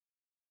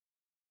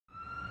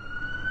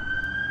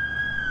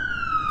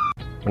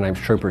My name's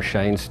Trooper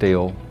Shane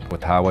Steele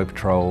with Highway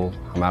Patrol.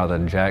 I'm out of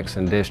the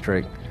Jackson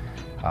District.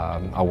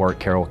 I work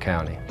Carroll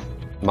County.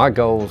 My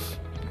goals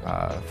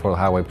for the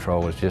Highway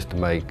Patrol is just to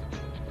make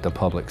the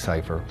public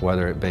safer,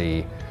 whether it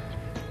be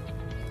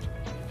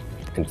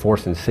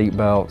enforcing seat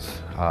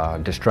belts,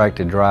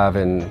 distracted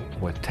driving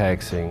with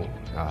texting,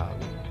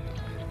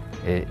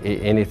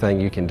 anything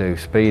you can do,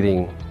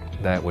 speeding,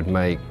 that would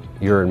make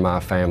your and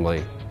my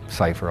family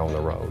safer on the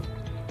road.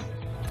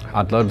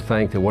 I'd love to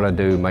think that what I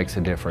do makes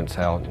a difference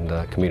out in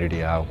the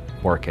community I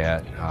work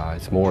at.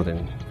 It's more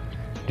than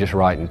just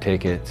writing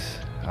tickets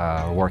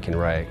or working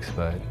regs,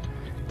 but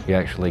you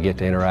actually get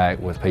to interact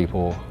with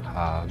people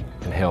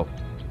and help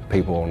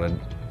people on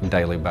a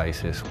daily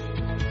basis.